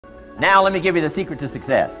Now let me give you the secret to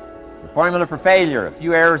success. The formula for failure: a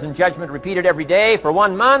few errors in judgment repeated every day for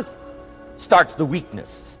 1 month starts the weakness,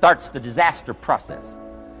 starts the disaster process.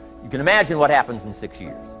 You can imagine what happens in 6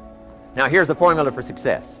 years. Now here's the formula for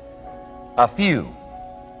success. A few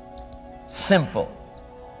simple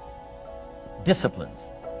disciplines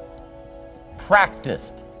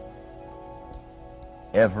practiced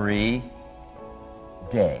every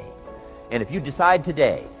day. And if you decide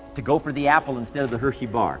today to go for the apple instead of the Hershey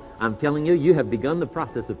bar, I'm telling you, you have begun the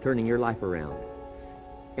process of turning your life around.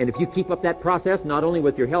 And if you keep up that process, not only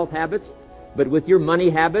with your health habits, but with your money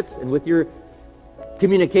habits and with your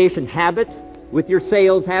communication habits, with your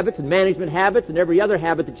sales habits and management habits and every other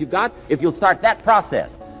habit that you've got, if you'll start that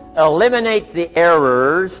process, eliminate the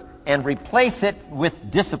errors and replace it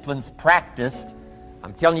with disciplines practiced,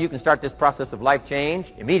 I'm telling you, you can start this process of life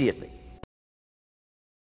change immediately.